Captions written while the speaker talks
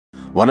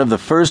one of the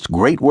first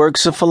great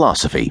works of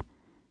philosophy,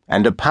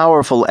 and a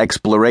powerful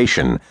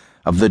exploration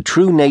of the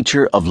true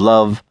nature of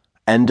love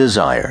and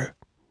desire.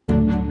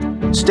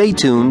 Stay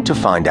tuned to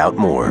find out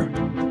more.